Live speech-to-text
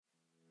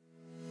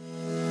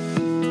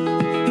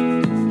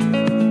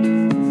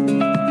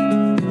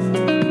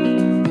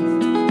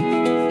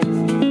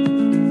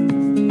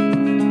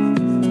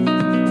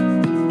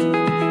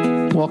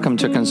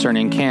to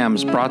Concerning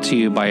CAMS, brought to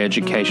you by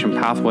Education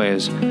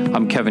Pathways.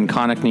 I'm Kevin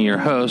Connickney, your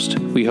host.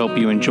 We hope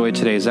you enjoyed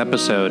today's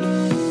episode.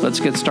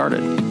 Let's get started.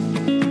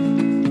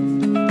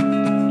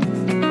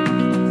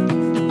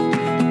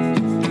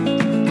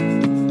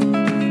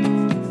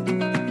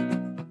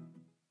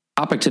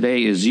 Topic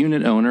today is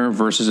unit owner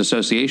versus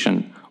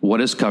association.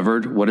 What is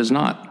covered, what is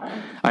not?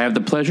 I have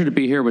the pleasure to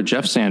be here with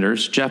Jeff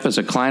Sanders. Jeff is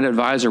a client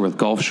advisor with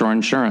Gulf Shore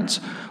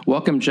Insurance.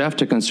 Welcome, Jeff,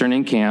 to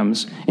Concerning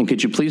CAMS, and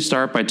could you please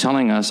start by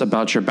telling us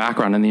about your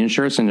background in the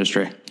insurance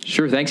industry?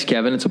 Sure. Thanks,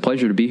 Kevin. It's a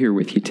pleasure to be here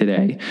with you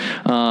today.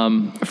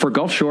 For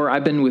Gulf Shore,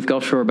 I've been with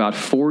Gulf Shore about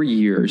 4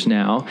 years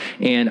now,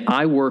 and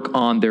I work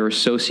on their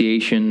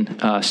association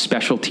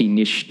specialty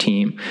niche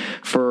team.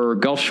 For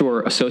Gulf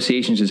Shore,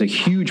 associations is a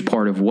huge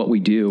part of what we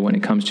do when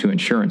it comes to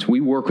insurance. We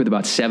work with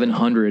about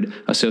 700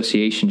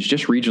 associations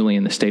just regionally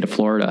in the state of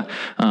Florida,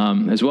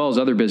 as well as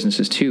other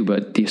businesses too,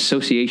 but the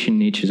association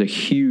niche is a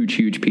huge,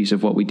 huge piece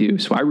of what we do.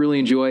 So I really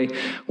enjoy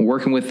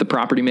working with the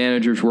property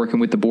managers, working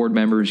with the board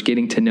members,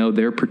 getting to know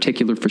their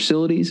particular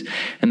facilities,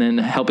 and then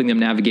helping them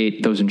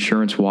navigate those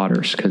insurance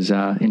waters, because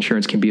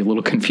insurance can be a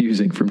little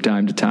confusing from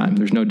time to time.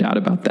 There's no doubt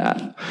about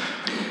that.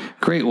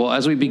 Great. Well,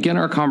 as we begin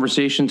our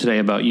conversation today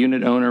about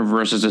unit owner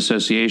versus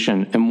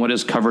association and what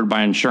is covered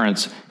by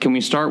insurance, can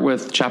we start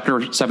with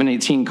Chapter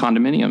 718,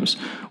 condominiums?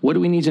 What do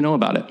we need to know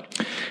about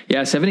it?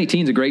 Yeah,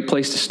 718 is a great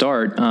place to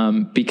start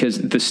because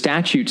the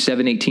statute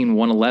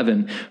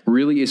 718-111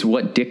 really is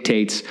what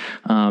dictates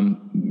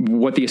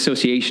what the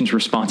association's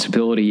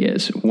responsibility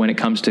is when it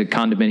comes to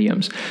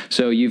condominiums.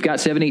 So you've got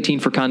 718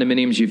 for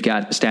condominiums, you've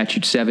got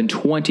statute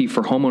 720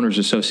 for homeowners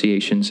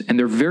associations, and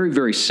they're very,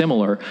 very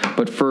similar.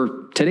 But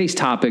for today's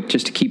topic,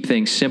 just to keep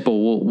things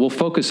simple, we'll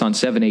focus on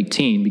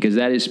 718 because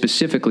that is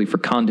specifically for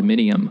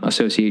condominium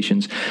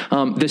associations.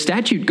 The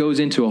statute goes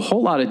into a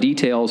whole lot of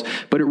details,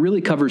 but it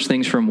really covers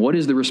things from what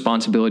is the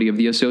responsibility of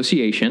the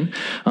association,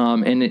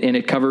 and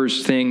it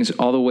covers things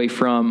all the way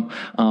from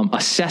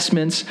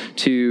assessments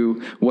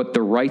to what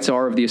the rights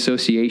are of the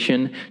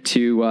association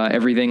to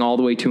everything all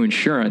the way to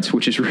insurance,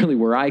 which is really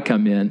where I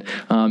come in,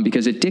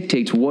 because it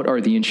dictates what are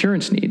the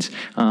insurance needs.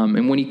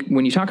 And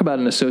when you talk about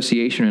an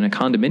association and a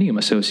condominium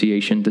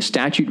association, the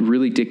statute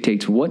really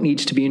dictates what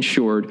needs to be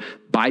insured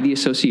by the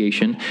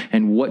association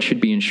and what should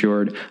be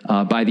insured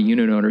by the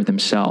unit owner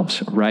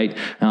themselves, right?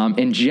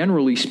 And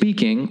generally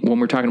speaking, when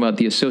we're talking about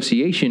the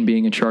association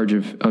being in charge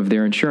of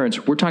their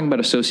insurance, we're talking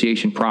about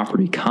association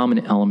property,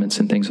 common elements,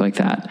 and things like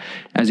that.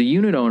 As a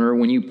unit owner,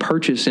 when you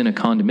purchase in a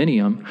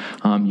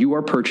condominium, you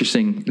are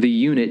purchasing the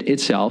unit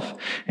itself,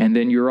 and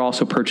then you're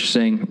also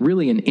purchasing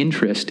really an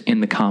interest in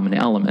the common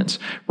elements,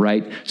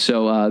 right?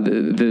 So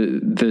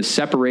the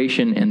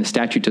separation, and the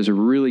statute does a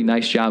really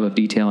nice job of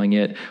detailing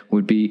it,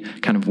 would be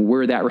kind of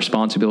where that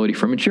responsibility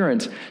from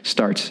insurance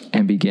starts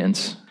and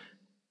begins.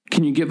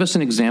 Can you give us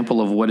an example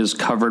of what is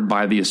covered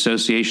by the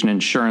association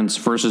insurance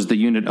versus the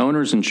unit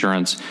owner's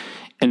insurance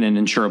in an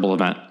insurable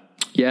event?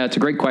 Yeah, it's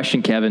a great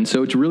question, Kevin.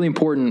 So it's really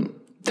important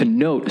to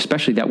note,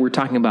 especially that we're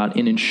talking about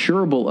an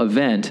insurable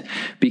event,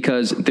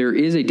 because there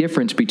is a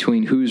difference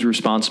between who's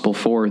responsible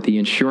for the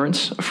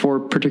insurance for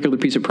a particular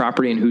piece of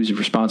property and who's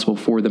responsible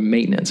for the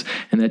maintenance.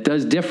 And that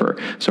does differ.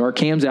 So our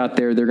CAMs out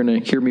there, they're going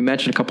to hear me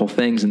mention a couple of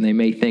things, and they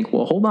may think,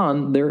 well, hold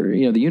on, the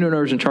unit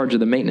owner's in charge of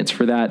the maintenance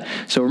for that.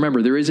 So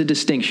remember, there is a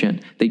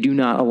distinction. They do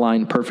not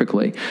align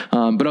perfectly.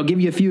 But I'll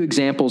give you a few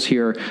examples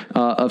here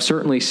of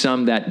certainly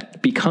some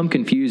that become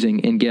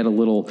confusing and get a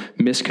little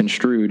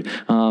misconstrued.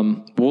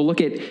 We'll look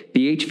at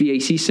the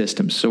HVAC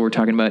systems. So we're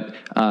talking about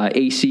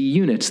AC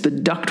units, the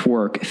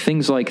ductwork,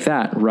 things like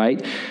that,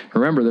 right?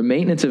 Remember, the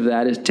maintenance of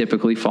that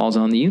typically falls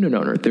on the unit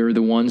owner. They're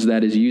the ones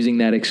that is using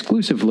that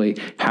exclusively.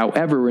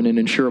 However, in an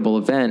insurable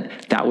event,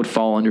 that would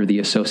fall under the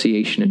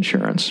association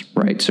insurance,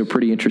 right? So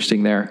pretty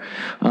interesting there.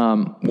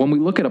 When we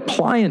look at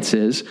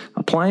appliances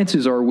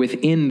are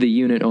within the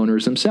unit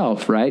owners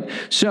themselves, right?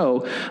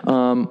 So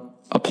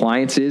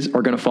appliances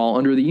are going to fall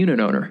under the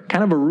unit owner.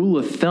 Kind of a rule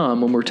of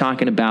thumb when we're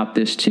talking about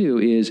this too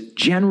is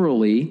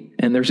generally,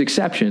 and there's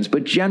exceptions,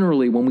 but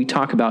generally when we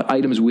talk about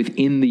items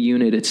within the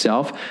unit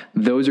itself,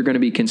 those are going to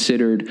be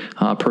considered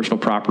personal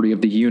property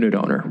of the unit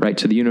owner, right?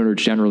 So the unit owner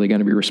is generally going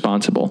to be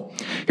responsible.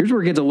 Here's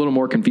where it gets a little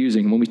more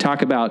confusing. When we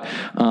talk about,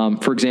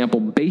 for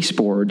example,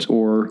 baseboards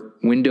or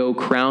window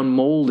crown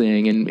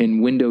molding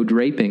and window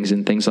drapings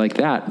and things like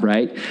that,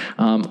 right?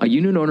 A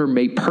unit owner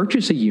may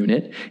purchase a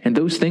unit and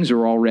those things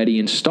are already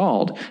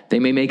installed. They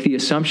may make the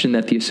assumption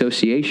that the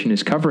association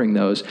is covering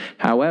those.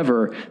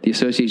 However, the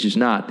association is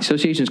not. The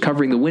association is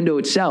covering the window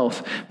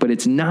itself, but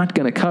it's not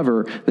going to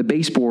cover the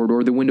baseboard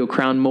or the window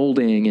crown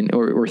molding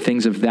or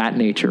things of that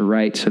nature,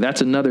 right? So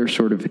that's another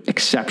sort of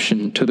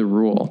exception to the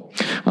rule.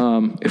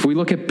 If we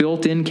look at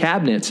built-in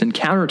cabinets and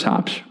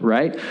countertops,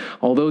 right?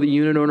 Although the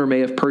unit owner may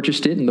have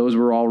purchased it and those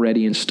were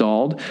already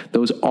installed,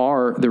 those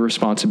are the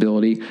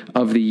responsibility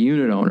of the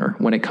unit owner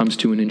when it comes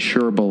to an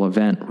insurable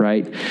event,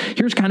 right?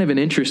 Here's kind of an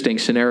interesting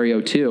scenario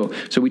too.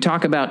 So we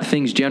talk about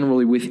things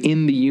generally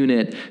within the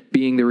unit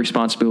being the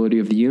responsibility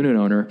of the unit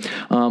owner.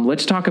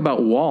 Let's talk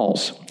about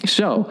walls.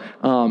 So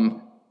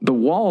the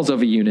walls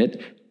of a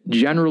unit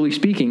generally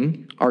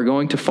speaking, are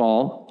going to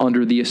fall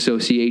under the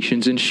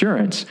association's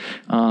insurance.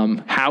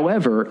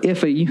 However,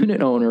 if a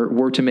unit owner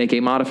were to make a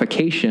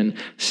modification,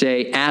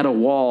 say add a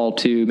wall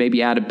to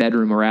maybe add a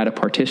bedroom or add a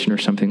partition or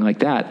something like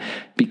that,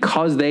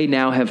 because they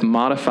now have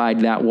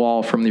modified that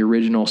wall from the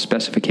original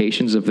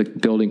specifications of the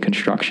building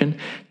construction,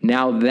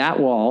 now that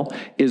wall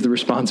is the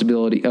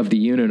responsibility of the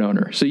unit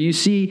owner. So you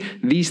see,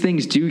 these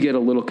things do get a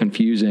little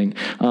confusing.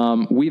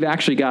 We've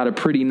actually got a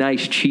pretty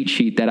nice cheat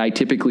sheet that I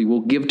typically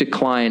will give to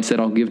clients, that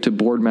I'll give to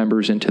board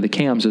members and to the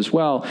CAMs as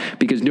well,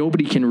 because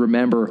nobody can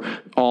remember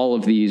all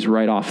of these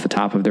right off the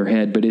top of their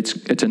head. But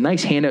it's a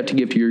nice handout to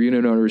give to your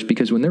unit owners,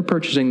 because when they're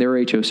purchasing their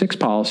HO6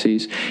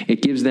 policies,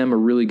 it gives them a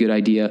really good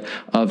idea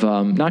of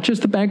not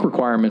just the bank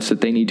requirements that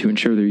they need to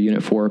insure their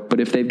unit for, but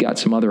if they've got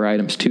some other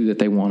items too that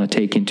they want to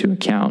take into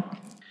account.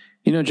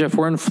 You know, Jeff,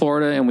 we're in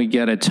Florida and we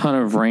get a ton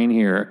of rain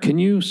here. Can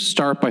you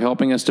start by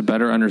helping us to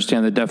better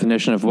understand the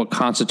definition of what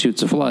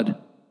constitutes a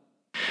flood?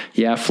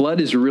 Yeah, flood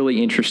is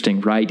really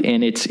interesting, right?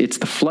 And it's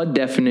the flood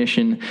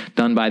definition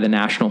done by the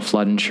National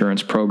Flood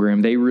Insurance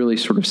Program. They really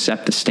sort of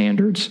set the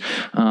standards.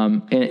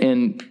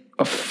 And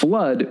a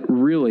flood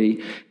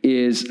really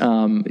is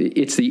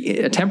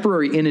a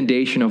temporary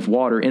inundation of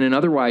water in an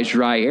otherwise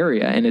dry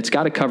area, and it's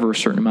got to cover a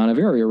certain amount of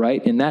area,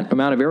 right? And that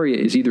amount of area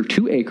is either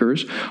 2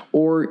 acres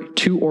or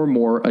 2 or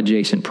more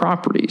adjacent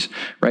properties,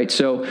 right?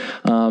 So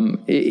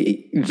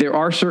there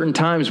are certain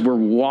times where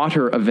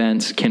water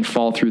events can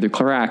fall through the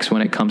cracks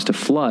when it comes to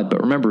flood, but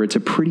remember, it's a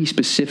pretty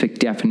specific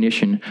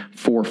definition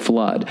for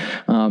flood.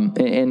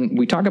 And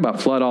we talk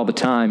about flood all the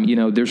time. You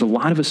know, there's a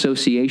lot of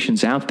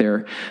associations out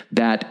there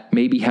that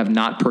maybe have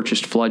not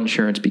purchased flood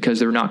insurance because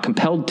they're not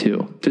compelled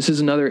to. This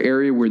is another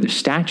area where the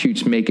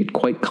statutes make it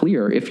quite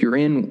clear. If you're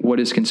in what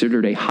is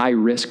considered a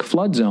high-risk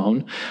flood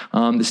zone,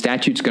 the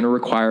statute's going to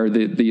require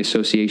the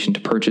association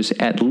to purchase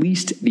at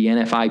least the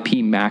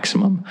NFIP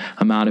maximum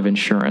amount of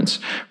insurance,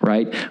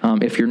 right?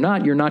 If you're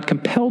not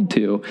compelled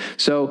to.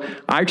 So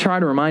I try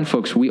to remind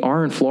folks, we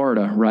are in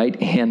Florida,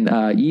 right?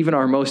 And even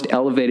our most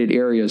elevated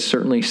areas,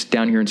 certainly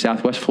down here in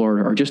Southwest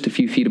Florida, are just a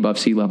few feet above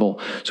sea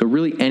level. So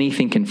really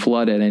anything can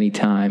flood at any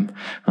time.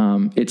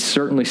 It's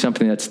certainly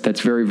something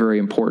that's very, very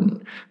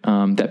important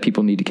that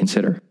people need to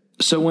consider.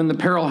 So when the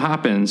peril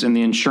happens and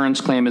the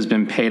insurance claim has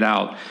been paid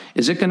out,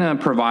 is it going to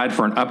provide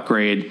for an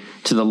upgrade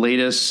to the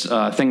latest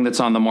thing that's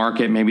on the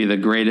market, maybe the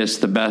greatest,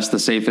 the best, the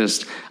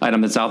safest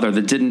item that's out there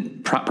that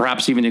didn't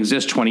perhaps even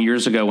exist 20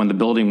 years ago when the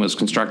building was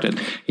constructed?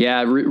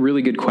 Yeah,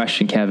 really good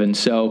question, Kevin.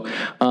 So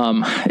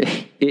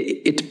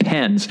it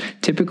depends.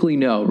 Typically,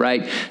 no,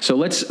 right? So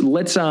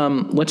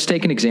let's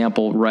take an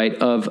example, right,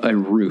 of a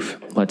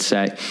roof, let's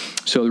say.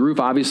 So the roof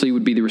obviously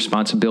would be the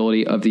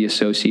responsibility of the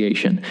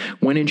association.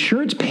 When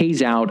insurance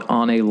pays out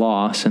on a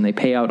loss and they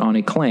pay out on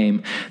a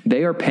claim,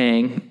 they are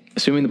paying,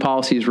 assuming the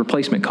policy is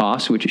replacement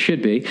costs, which it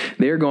should be,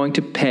 they're going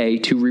to pay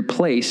to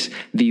replace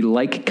the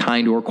like,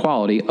 kind, or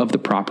quality of the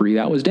property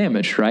that was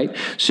damaged, right?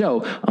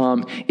 So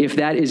if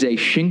that is a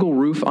shingle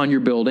roof on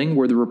your building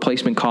where the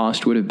replacement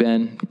cost would have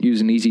been,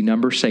 use an easy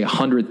number, say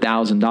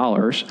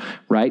 $100,000,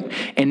 right?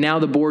 And now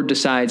the board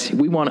decides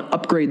we want to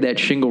upgrade that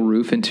shingle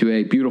roof into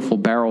a beautiful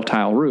barrel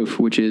tile roof,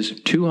 which is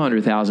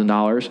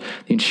 $200,000.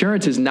 The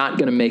insurance is not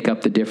going to make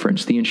up the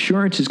difference. The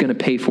insurance is going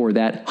to pay for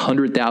that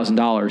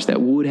 $100,000 that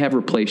would have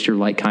replaced your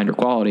like, kind, or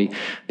quality.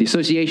 The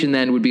association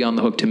then would be on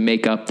the hook to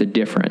make up the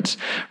difference,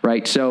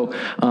 right? So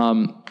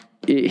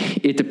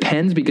it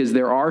depends, because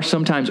there are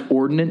sometimes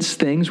ordinance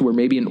things where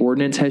maybe an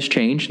ordinance has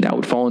changed. That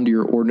would fall into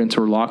your ordinance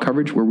or law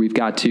coverage, where we've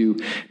got to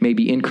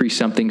maybe increase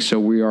something so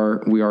we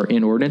are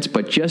in ordinance.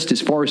 But just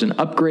as far as an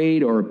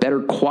upgrade or a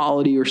better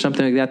quality or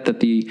something like that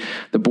the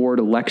board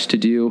elects to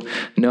do,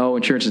 no,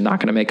 insurance is not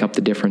going to make up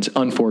the difference.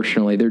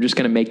 Unfortunately, they're just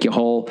going to make you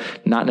whole,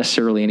 not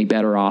necessarily any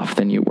better off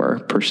than you were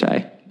per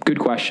se. Good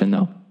question,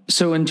 though.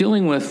 So in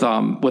dealing with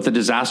a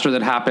disaster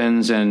that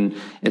happens and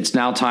it's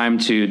now time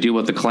to deal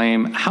with the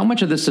claim, how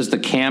much of this does the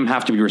CAM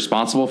have to be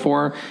responsible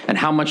for, and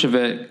how much of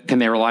it can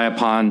they rely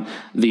upon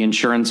the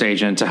insurance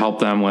agent to help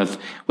them with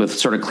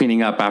sort of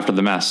cleaning up after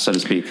the mess, so to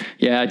speak?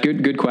 Yeah,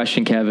 good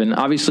question, Kevin.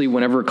 Obviously,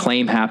 whenever a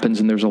claim happens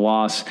and there's a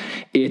loss,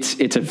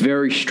 it's a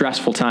very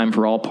stressful time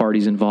for all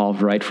parties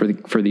involved, right?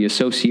 For the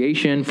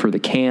association, for the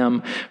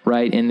CAM,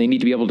 right? And they need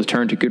to be able to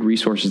turn to good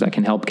resources that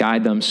can help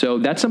guide them. So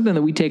that's something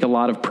that we take a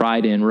lot of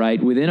pride in,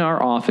 right? Within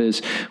our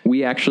office,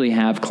 we actually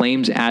have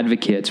claims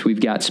advocates. We've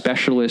got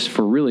specialists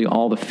for really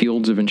all the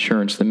fields of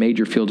insurance, the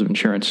major fields of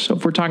insurance. So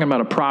if we're talking about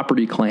a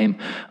property claim,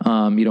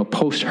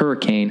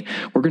 post-hurricane,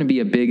 we're going to be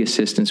a big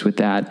assistance with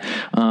that.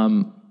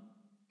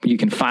 You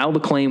can file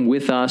the claim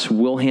with us.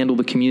 We'll handle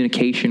the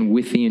communication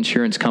with the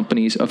insurance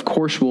companies. Of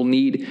course, we'll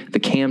need the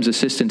CAM's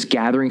assistance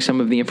gathering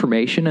some of the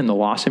information and the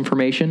loss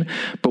information,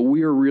 but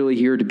we are really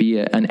here to be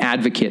an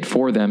advocate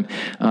for them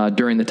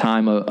during the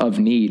time of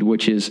need,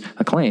 which is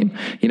a claim.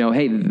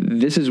 Hey,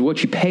 this is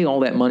what you pay all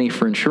that money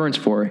for insurance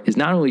for, is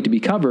not only to be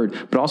covered,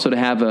 but also to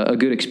have a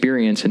good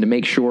experience and to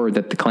make sure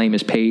that the claim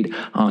is paid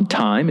on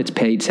time, it's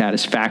paid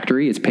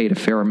satisfactory, it's paid a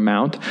fair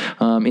amount.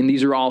 And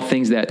these are all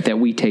things that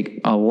we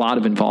take a lot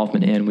of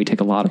involvement in. again, we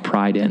take a lot of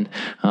pride in.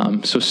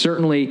 So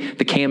certainly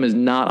the CAM is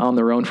not on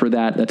their own for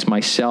that. That's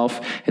myself.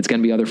 It's going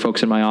to be other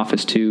folks in my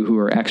office too who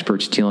are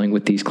experts dealing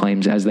with these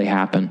claims as they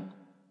happen.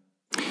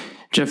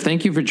 Jeff,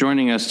 thank you for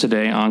joining us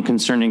today on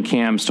Concerning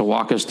CAMs to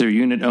walk us through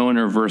unit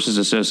owner versus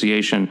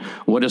association,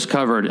 what is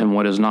covered and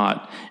what is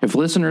not. If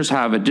listeners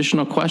have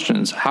additional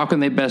questions, how can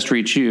they best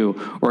reach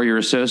you or your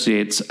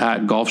associates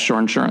at Gulf Shore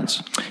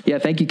Insurance? Yeah,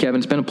 thank you, Kevin.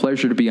 It's been a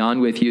pleasure to be on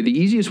with you. The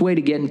easiest way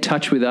to get in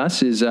touch with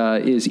us is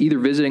either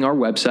visiting our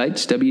website,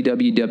 it's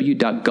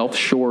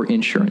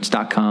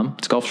www.gulfshoreinsurance.com.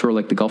 It's Gulf Shore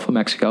like the Gulf of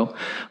Mexico.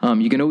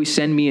 You can always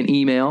send me an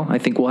email. I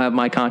think we'll have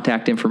my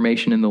contact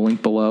information in the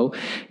link below.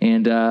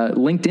 And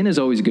LinkedIn is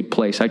always a good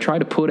place. I try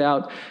to put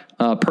out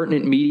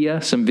pertinent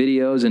media, some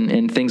videos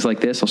and things like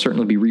this. I'll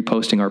certainly be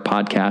reposting our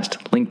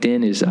podcast.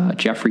 LinkedIn is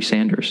Jeffrey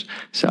Sanders.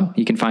 So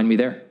you can find me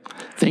there.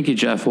 Thank you,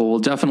 Jeff. Well, we'll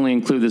definitely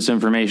include this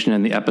information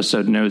in the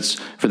episode notes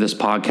for this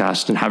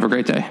podcast, and have a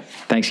great day.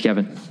 Thanks,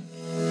 Kevin.